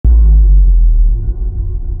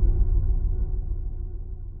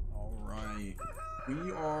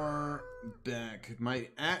we are back. My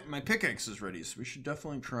pickaxe is ready, so we should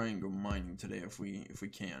definitely try and go mining today if we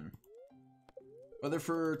can. Weather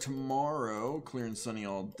for tomorrow, clear and sunny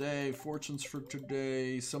all day. Fortunes for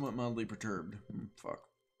today, somewhat mildly perturbed. Fuck.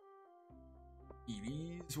 It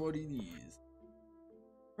is what it is.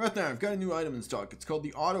 Right there, I've got a new item in stock. It's called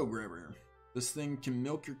the Auto Grabber. This thing can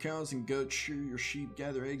milk your cows and goats, shear your sheep,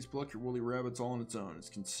 gather eggs, pluck your woolly rabbits all on its own. It's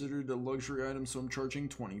considered a luxury item, so I'm charging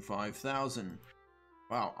 $25,000.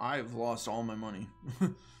 Wow, I've lost all my money.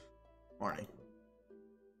 Marnie.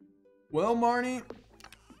 Well, Marnie.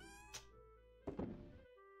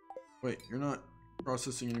 Wait, you're not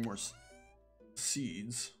processing any more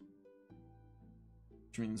seeds.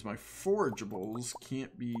 Which means my forageables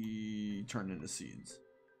can't be turned into seeds.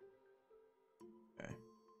 Okay.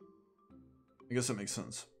 I guess that makes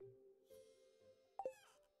sense.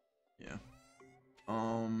 Yeah. Do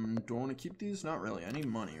I want to keep these? Not really. I need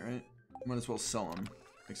money, right? Might as well sell them.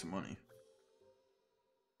 Make some money.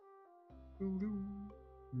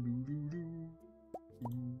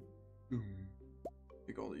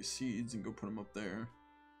 Take all these seeds and go put them up there.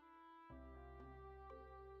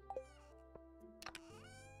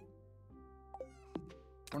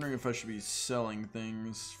 Wondering if I should be selling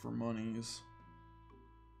things for monies.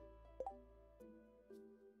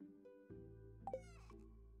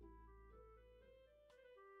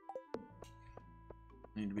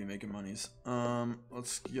 Need to be making monies.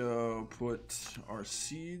 Let's go put our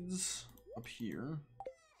seeds up here.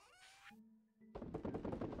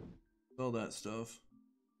 Sell that stuff.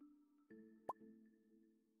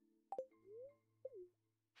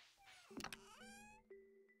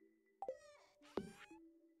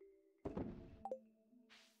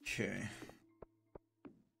 Okay.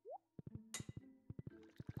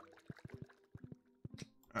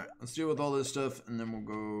 Alright, let's deal with all this stuff and then we'll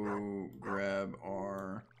go grab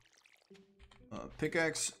our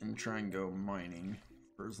pickaxe and try and go mining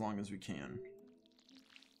for as long as we can.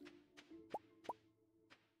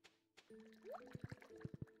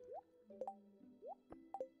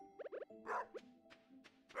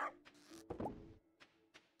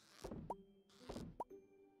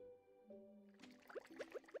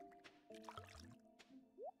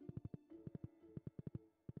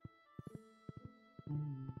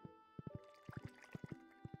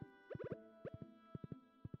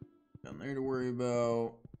 Down there to worry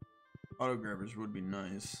about. Auto grabbers would be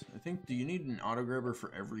nice. I think, do you need an auto grabber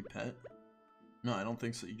for every pet? No, I don't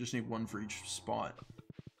think so. You just need one for each spot.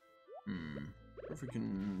 I wonder if we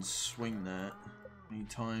can swing that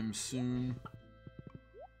anytime soon.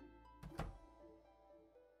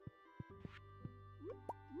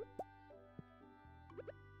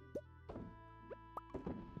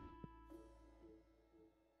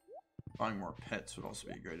 Buying more pets would also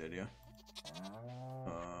be a great idea.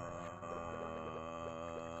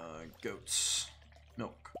 Goats.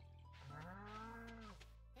 Milk.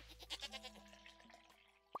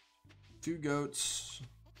 2 goats.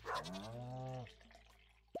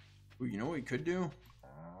 Ooh, you know what we could do?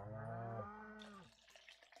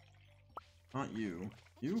 Not you.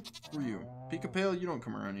 You? Who are you? Pika Pale, you don't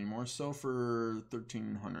come around anymore. Sell for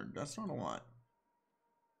 1,300. That's not a lot.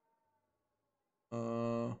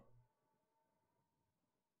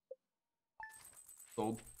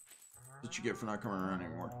 Sold. What you get for not coming around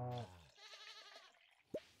anymore?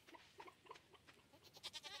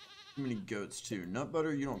 Too many goats too. Nut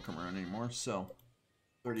butter, you don't come around anymore. Sell.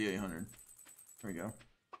 3,800. There we go.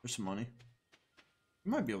 There's some money.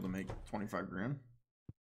 You might be able to make 25 grand.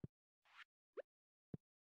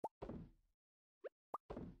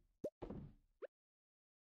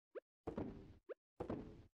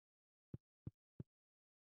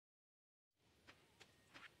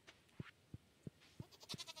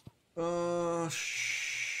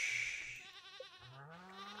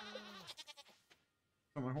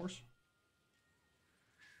 On my horse.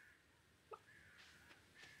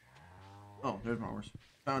 Oh, there's my horse.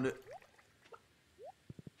 Found it.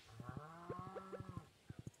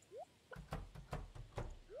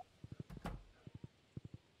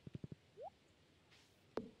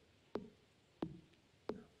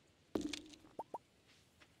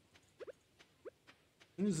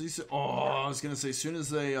 As soon as these, oh, I was gonna say, as soon as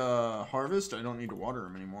they harvest, I don't need to water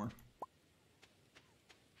them anymore.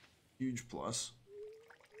 Huge plus.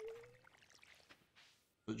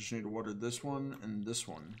 I just need to water this one and this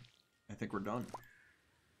one. I think we're done.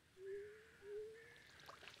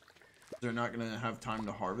 They're not gonna have time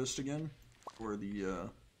to harvest again for the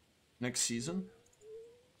next season.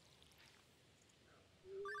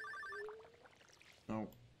 No.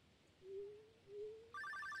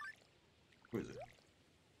 Who is it?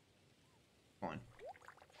 Fine.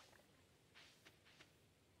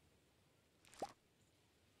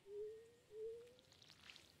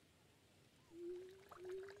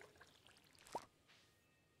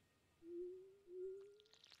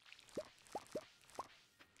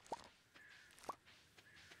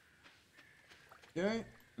 Okay,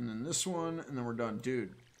 and then this one, and then we're done.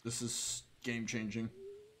 Dude, this is game changing.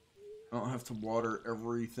 I don't have to water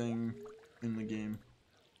everything in the game.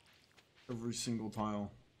 Every single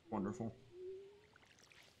tile. Wonderful.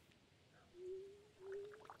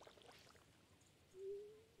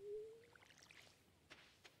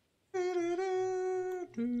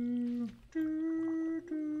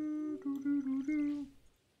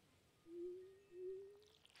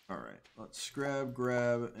 Alright, let's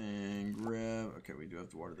grab, and grab. Okay, we do have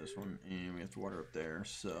to water this one, and we have to water up there,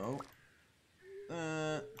 so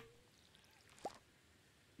that.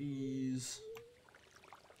 These.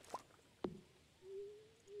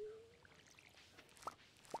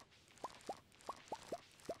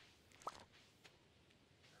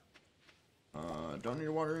 Don't need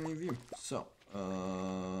to water any of you, so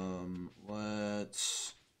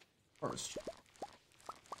let's harvest.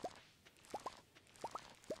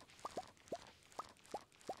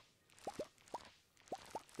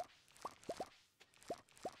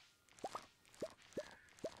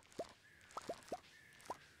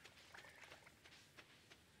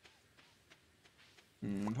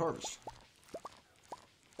 And harvest.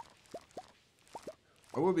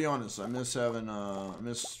 I will be honest, I miss having I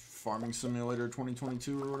miss Farming Simulator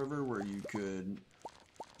 2022 or whatever, where you could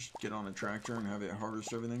just get on a tractor and have it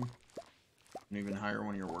harvest everything. And even hire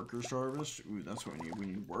one of your workers to harvest. Ooh, that's what we need. We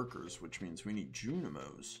need workers, which means we need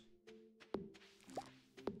Junimos.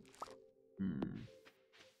 Okay.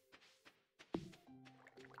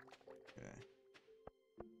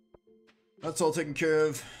 That's all taken care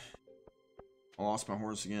of. I lost my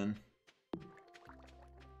horse again.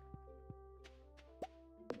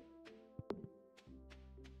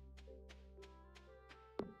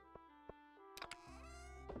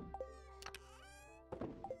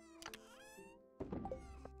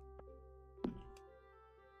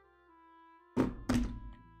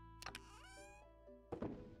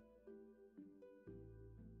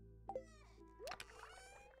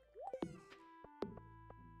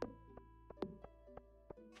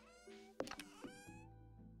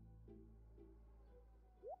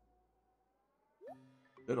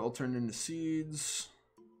 It all turned into seeds.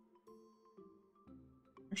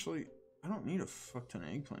 Actually, I don't need a fuck ton of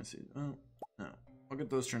eggplant seeds. Oh, no. I'll get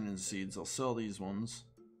those turned into seeds. I'll sell these ones.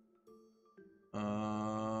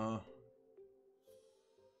 Can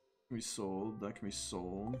be sold. That can be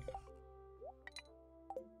sold.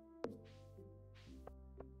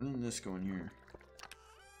 When did this go in here?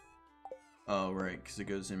 Oh, right, because it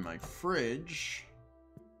goes in my fridge.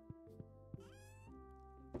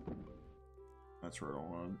 That's where it all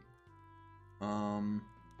went.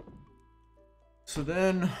 So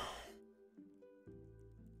then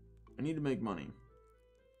I need to make money.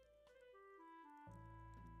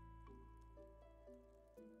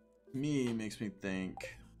 Me makes me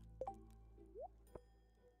think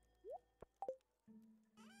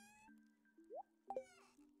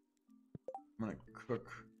I'm gonna cook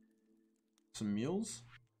some meals,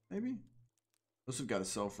 maybe? Those have got to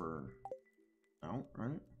sell for out,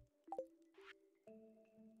 right?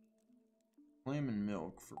 Lamb and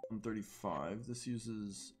milk for 135. This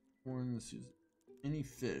uses corn. This uses any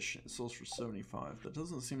fish. It sells for 75. That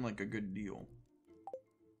doesn't seem like a good deal.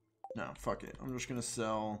 No, fuck it. I'm just gonna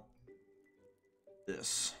sell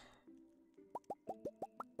this.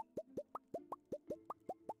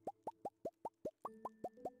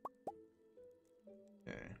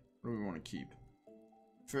 Okay, what do we want to keep?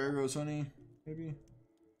 Farragos honey, maybe?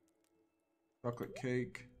 Chocolate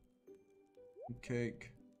cake.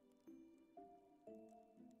 Cake.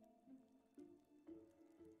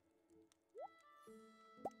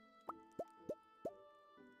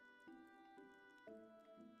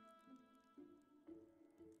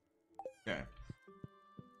 Okay.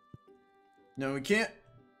 No, we can't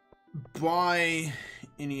buy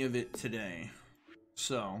any of it today.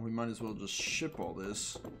 So, we might as well just ship all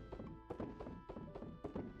this.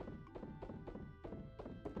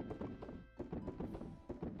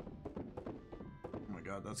 Oh my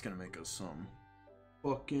god, that's gonna make us some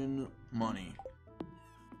fucking money.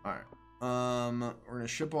 Alright. We're gonna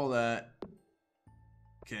ship all that.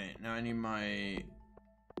 Okay, now I need my...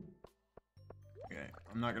 Okay,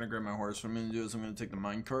 I'm not gonna grab my horse. What I'm gonna do is I'm gonna take the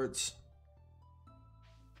mine carts.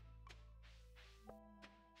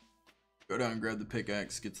 Go down and grab the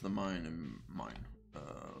pickaxe, get to the mine, and mine.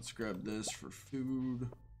 Let's grab this for food.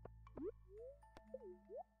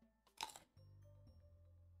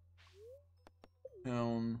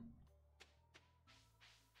 Town.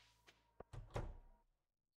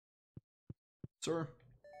 Sir,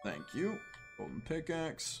 thank you. Golden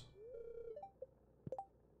pickaxe.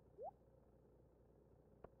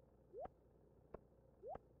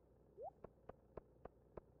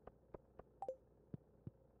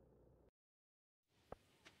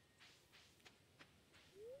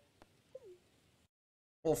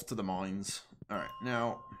 Off to the mines. Alright,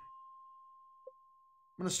 now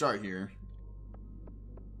I'm gonna start here.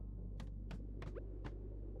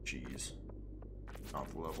 Jeez. Not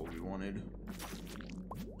the level we wanted.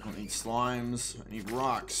 I don't need slimes. I need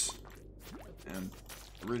rocks. And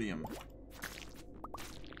iridium.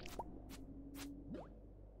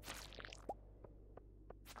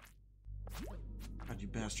 God, you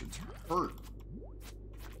bastards hurt.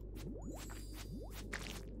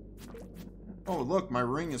 Oh, look, my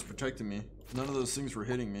ring is protecting me. None of those things were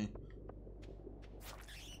hitting me.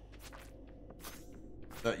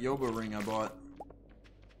 That Yoba ring I bought.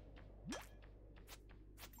 I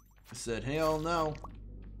said, hell no.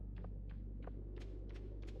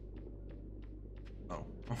 Oh.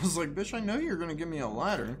 I was like, bitch, I know you're gonna give me a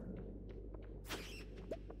ladder.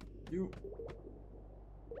 You...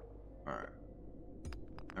 Alright.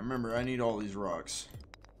 I remember, I need all these rocks.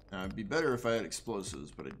 Now, it'd be better if I had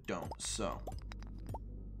explosives, but I don't, so.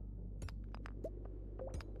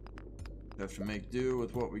 Have to make do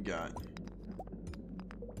with what we got.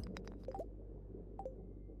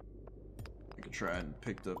 I could try and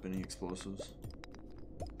picked up any explosives.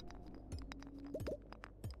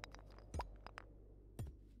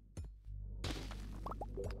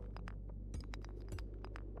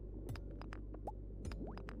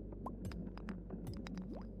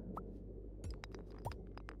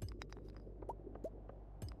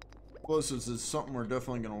 Explosives is something we're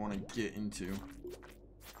definitely going to want to get into.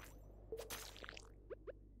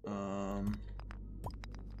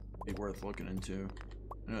 Be worth looking into.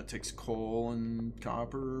 I know it takes coal and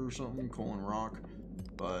copper or something, coal and rock,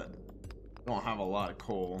 but we don't have a lot of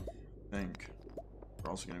coal, I think.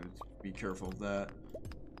 We're also going to be careful of that.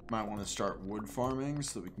 Might want to start wood farming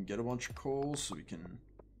so that we can get a bunch of coal, so we can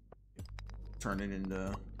turn it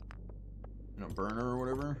into, you know, burner or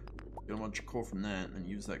whatever. Get a bunch of coal from that, and then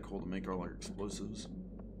use that coal to make all our explosives.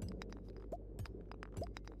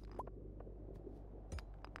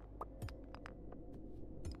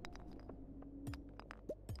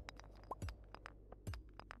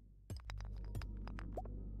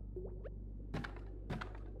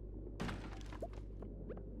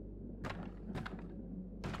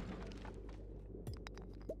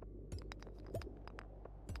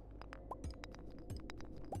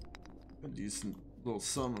 A decent little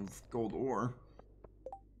sum of gold ore.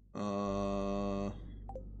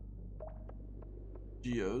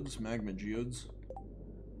 Geodes, magma geodes.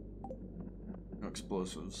 No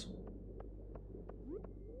explosives.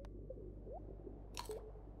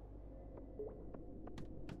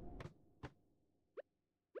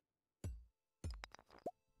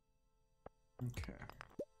 Okay.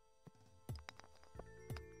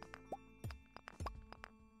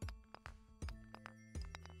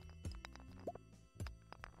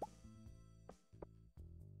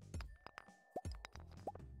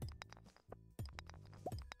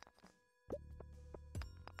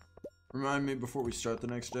 Remind me before we start the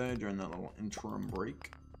next day, during that little interim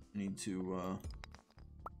break, I need to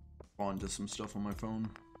bond to some stuff on my phone.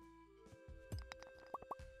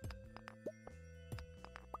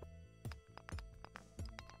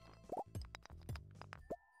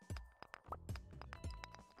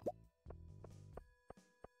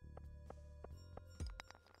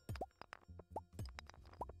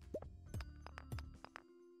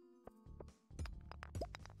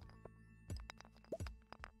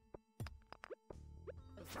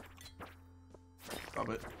 Stop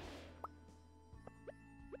it.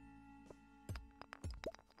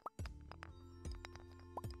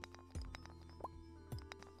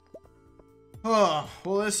 Oh,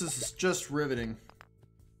 well, this is just riveting.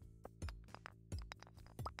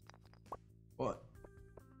 What?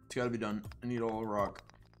 It's gotta be done. I need all the rock.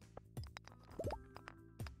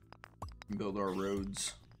 Build our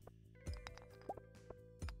roads.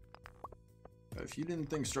 If you didn't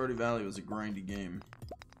think Stardew Valley was a grindy game,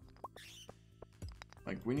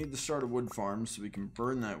 like, we need to start a wood farm so we can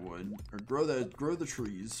burn that wood, or grow the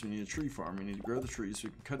trees. We need a tree farm. We need to grow the trees so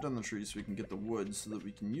we can cut down the trees so we can get the wood, so that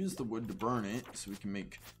we can use the wood to burn it, so we can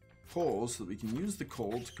make coal, so that we can use the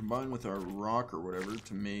coal to combine with our rock or whatever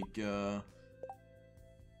to make, have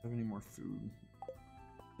any more food?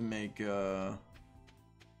 To make,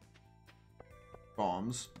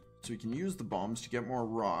 bombs. So we can use the bombs to get more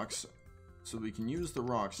rocks, so we can use the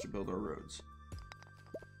rocks to build our roads.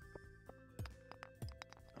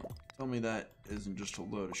 Tell me that isn't just a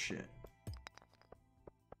load of shit.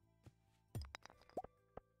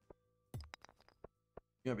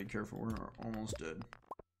 You gotta be careful, we're almost dead.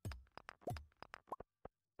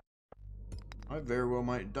 I very well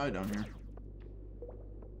might die down here.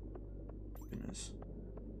 Goodness.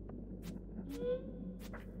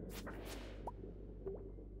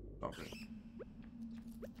 Stop it.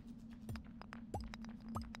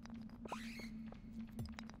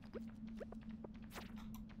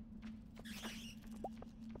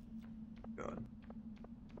 God.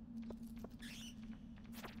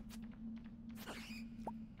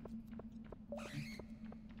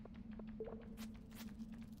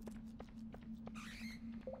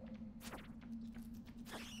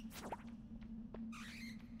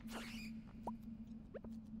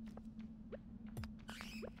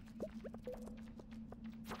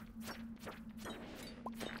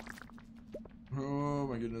 Oh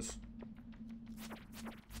my goodness.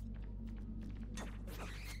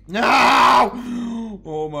 No!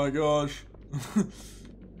 Oh my gosh. I'm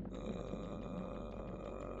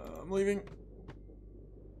leaving.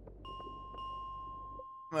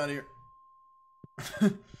 I'm out of here.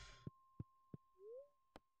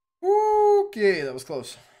 Okay, that was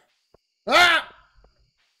close. Ah!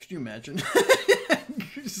 Could you imagine?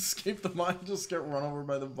 You just escape the mine, just get run over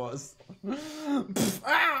by the bus.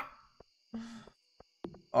 Ah!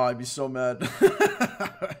 Oh, I'd be so mad.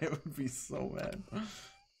 I would be so mad.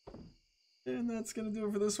 And that's gonna do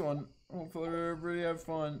it for this one. Hopefully everybody have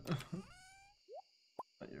fun.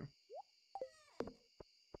 Not you.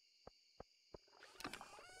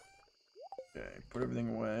 Okay, put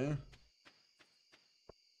everything away.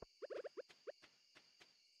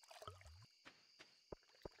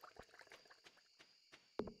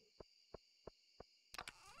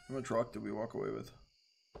 How much rock did we walk away with?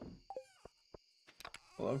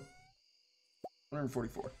 Hello?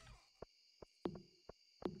 144.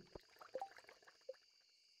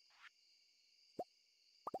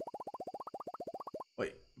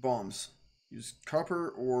 Wait, bombs. Use copper,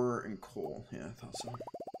 ore, and coal. Yeah, I thought so.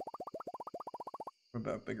 What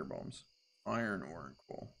about bigger bombs? Iron, ore, and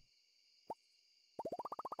coal.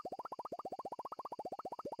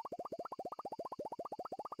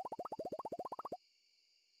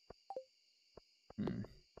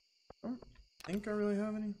 I don't think I really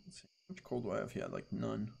have any. Let's see. How much coal do I have? Yeah, like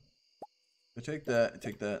none. I take that,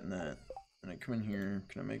 and that. And I come in here.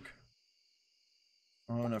 Can I make...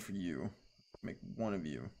 Oh, enough for you. Make one of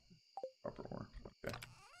you. Copper ore. Okay.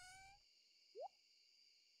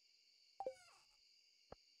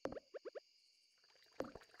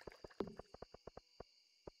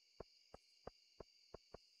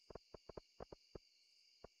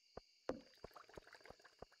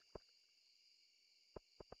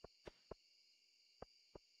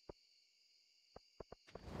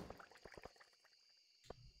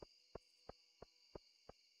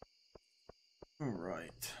 All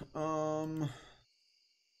right.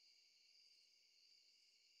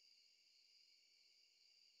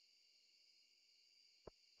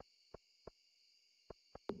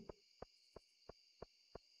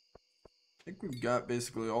 I think we've got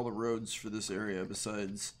basically all the roads for this area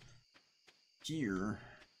besides here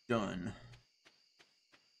done.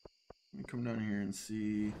 Let me come down here and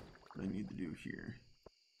see what I need to do here.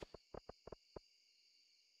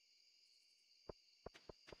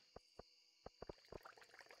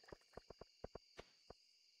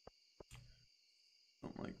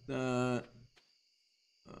 Don't like that.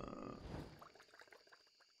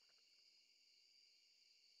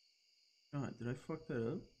 God, did I fuck that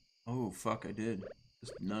up? Oh, fuck, I did.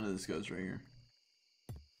 Just none of this goes right here.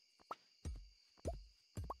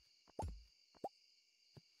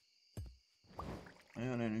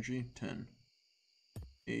 Ion energy, 10.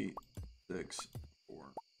 8, 6, 4,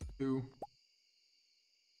 2.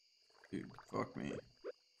 Dude, fuck me.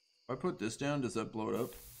 If I put this down, does that blow it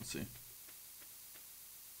up? Let's see.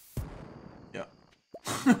 Yeah.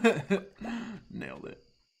 Nailed it.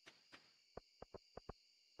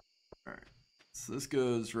 Alright. So this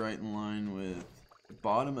goes right in line with the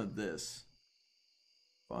bottom of this.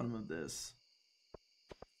 Bottom of this.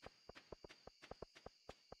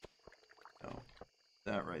 Oh.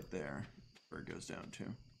 That right there. Where it goes down to.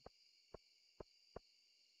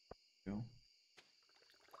 Go.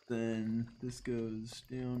 Then this goes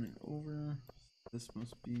down and over. This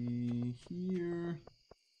must be here.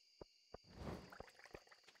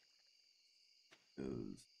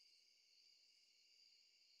 Goes.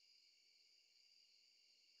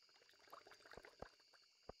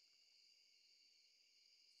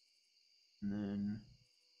 And then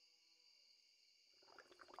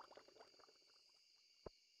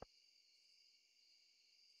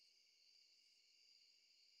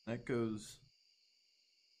that goes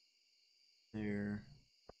there.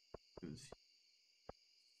 Goes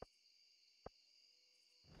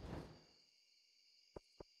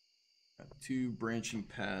got two branching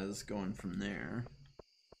paths going from there.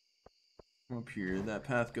 Come up here. That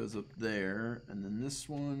path goes up there, and then this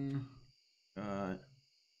one got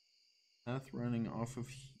Path running off of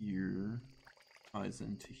here ties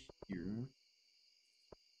into here.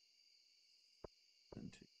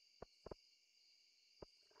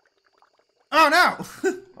 Oh no!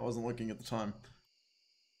 I wasn't looking at the time.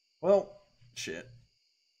 Well, shit.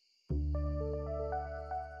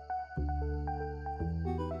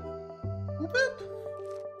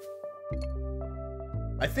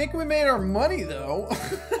 I think we made our money though.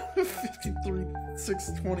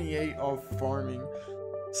 53,628 off farming.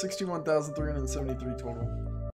 61,373 total.